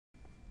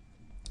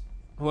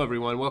Hello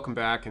everyone, welcome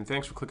back, and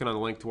thanks for clicking on the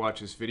link to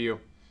watch this video.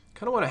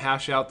 Kind of want to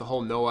hash out the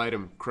whole no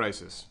item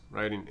crisis,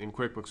 right, in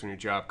QuickBooks when you're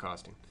job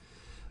costing.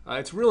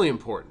 It's really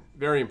important,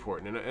 very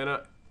important,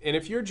 and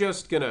if you're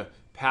just going to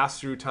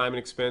pass through time and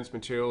expense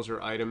materials or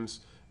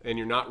items, and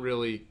you're not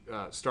really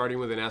starting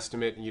with an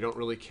estimate, and you don't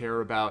really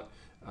care about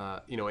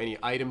any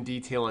item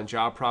detail on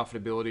job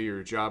profitability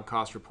or job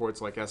cost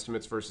reports like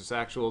estimates versus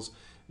actuals,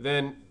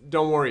 then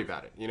don't worry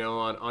about it.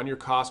 On your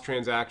cost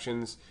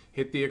transactions,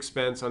 hit the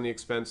expense on the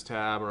expense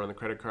tab or on the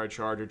credit card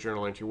charge or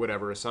journal entry,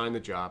 whatever, assign the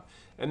job.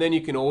 And then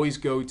you can always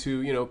go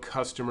to,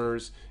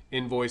 customers,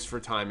 invoice for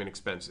time and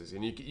expenses.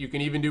 And you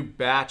can even do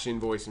batch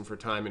invoicing for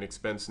time and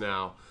expense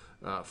now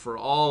for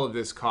all of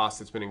this cost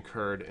that's been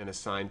incurred and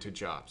assigned to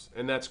jobs.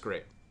 And that's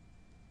great.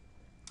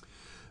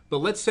 But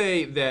let's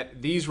say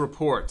that these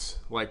reports,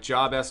 like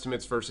job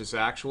estimates versus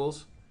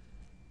actuals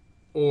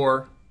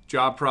or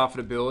job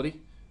profitability,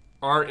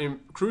 are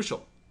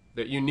crucial,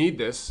 that you need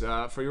this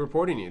for your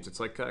reporting needs.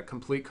 It's like a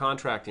complete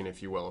contracting,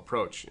 if you will,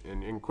 approach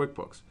in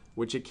QuickBooks,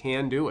 which it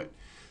can do it.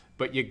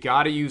 But you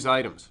got to use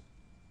items,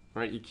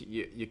 right?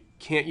 You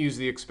can't use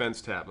the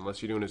expense tab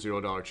unless you're doing a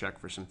 $0 check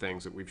for some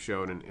things that we've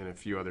shown in a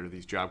few other of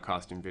these job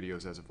costing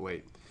videos as of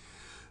late.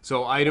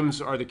 So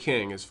items are the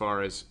king as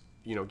far as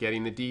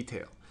getting the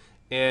detail.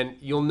 And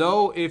you'll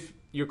know if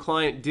your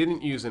client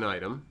didn't use an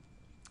item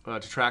to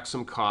track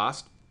some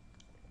cost,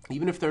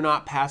 even if they're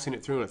not passing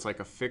it through and it's like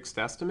a fixed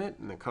estimate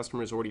and the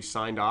customer has already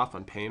signed off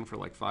on paying for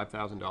like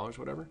 $5,000,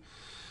 whatever,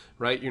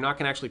 right? You're not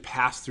going to actually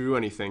pass through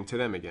anything to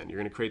them again. You're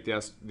going to create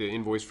the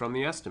invoice from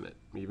the estimate,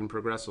 even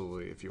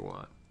progressively if you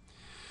want.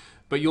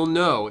 But you'll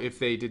know if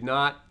they did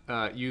not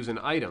use an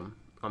item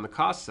on the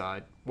cost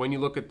side when you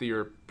look at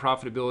your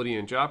profitability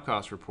and job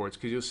cost reports,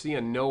 because you'll see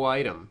a no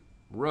item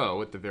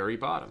row at the very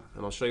bottom,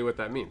 and I'll show you what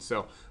that means.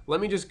 So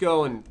let me just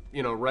go and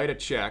write a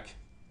check,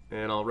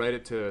 and I'll write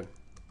it to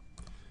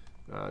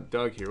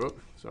Doug here. Whoop,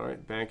 sorry,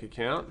 bank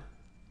account.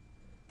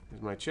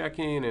 Here's my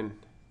checking, and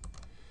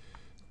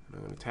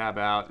I'm going to tab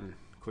out and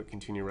click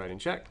continue writing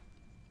check.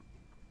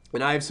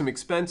 And I have some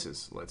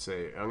expenses. Let's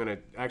say I'm going to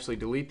actually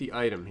delete the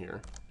item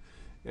here,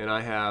 and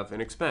I have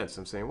an expense.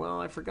 I'm saying, well,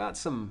 I forgot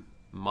some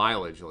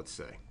mileage. Let's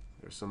say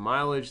there's some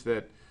mileage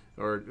that,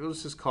 or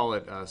let's just call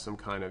it some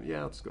kind of,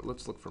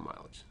 let's look for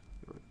mileage,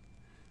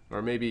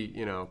 or maybe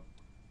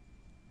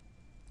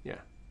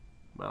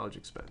mileage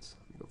expense.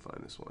 Let me go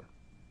find this one.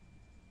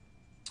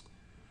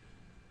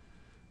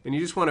 And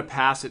you just want to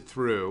pass it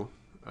through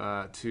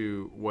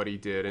to what he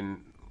did.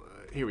 And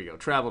here we go.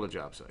 Travel to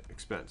job site.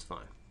 Expense.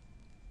 Fine.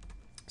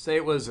 Say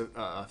it was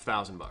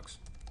 $1,000.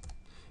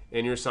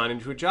 And you're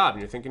assigning to a job.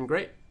 And you're thinking,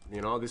 great.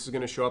 This is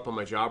going to show up on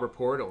my job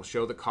report. It will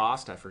show the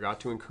cost. I forgot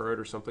to incur it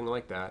or something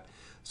like that.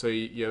 So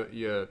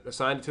you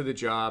assign it to the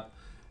job.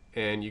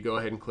 And you go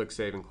ahead and click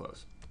Save and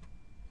Close.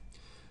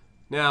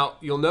 Now,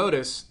 you'll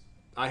notice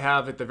I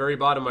have at the very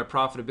bottom my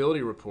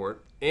profitability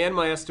report and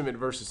my estimate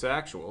versus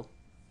actual.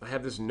 I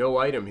have this no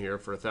item here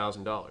for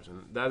 $1,000,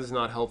 and that is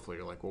not helpful.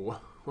 You're like,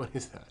 well, what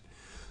is that?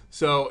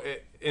 So,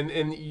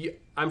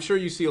 I'm sure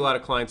you see a lot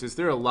of clients.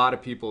 There are a lot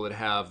of people that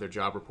have their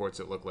job reports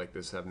that look like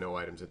this, have no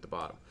items at the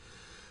bottom.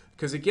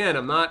 Because again,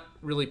 I'm not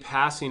really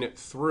passing it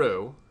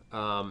through,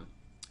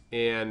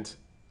 and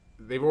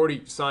they've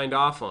already signed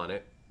off on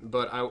it.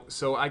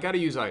 So I got to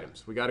use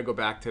items. We got to go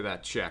back to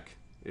that check,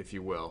 if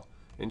you will,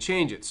 and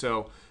change it.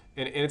 So,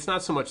 and it's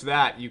not so much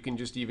that you can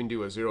just even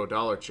do a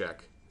 $0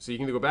 check. So you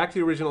can go back to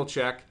the original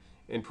check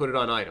and put it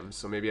on items.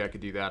 So maybe I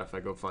could do that if I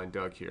go find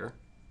Doug here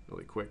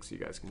really quick so you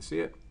guys can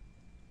see it.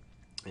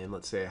 And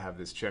let's say I have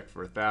this check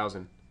for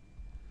 $1,000.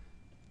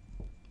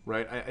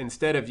 Right?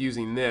 Instead of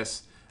using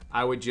this,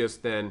 I would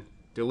just then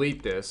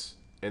delete this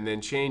and then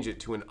change it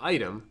to an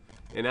item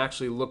and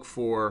actually look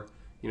for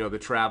the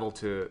travel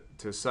to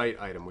site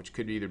item, which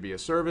could either be a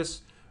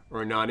service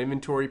or a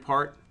non-inventory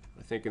part.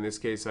 I think in this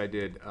case I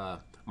did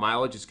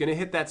mileage. It's going to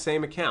hit that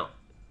same account.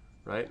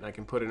 Right? And I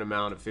can put an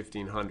amount of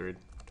 1,500,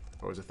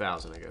 or it was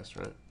 1,000, I guess,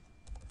 right?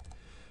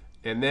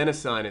 And then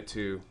assign it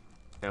to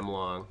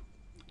mlong,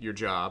 your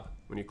job.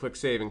 When you click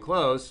Save and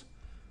Close,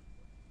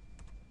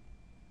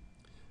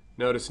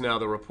 notice now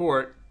the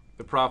report,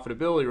 the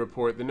profitability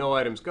report, the no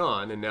item's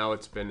gone, and now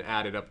it's been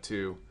added up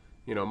to,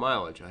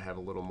 mileage. I have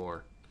a little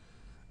more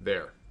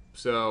there.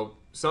 So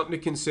something to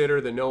consider.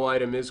 The no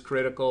item is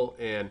critical,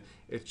 and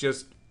it's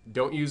just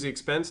don't use the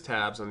expense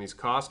tabs on these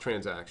cost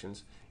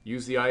transactions.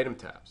 Use the item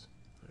tabs.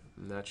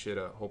 And that should,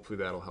 hopefully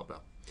that'll help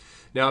out.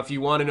 Now, if you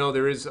want to know,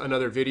 there is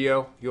another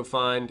video you'll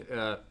find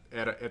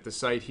at the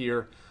site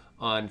here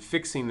on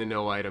fixing the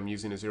no item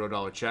using a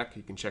 $0 check.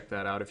 You can check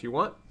that out if you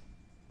want.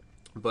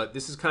 But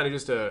this is kind of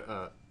just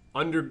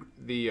under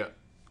the,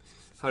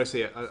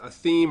 a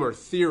theme or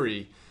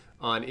theory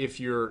on if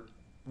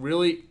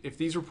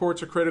these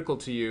reports are critical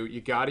to you, you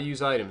got to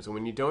use items. And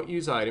when you don't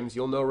use items,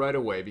 you'll know right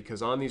away,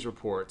 because on these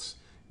reports,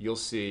 you'll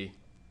see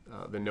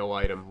the no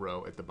item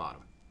row at the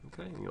bottom.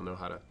 Okay, and you'll know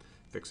how to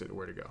fix it or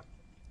where to go.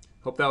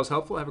 Hope that was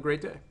helpful. Have a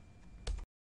great day.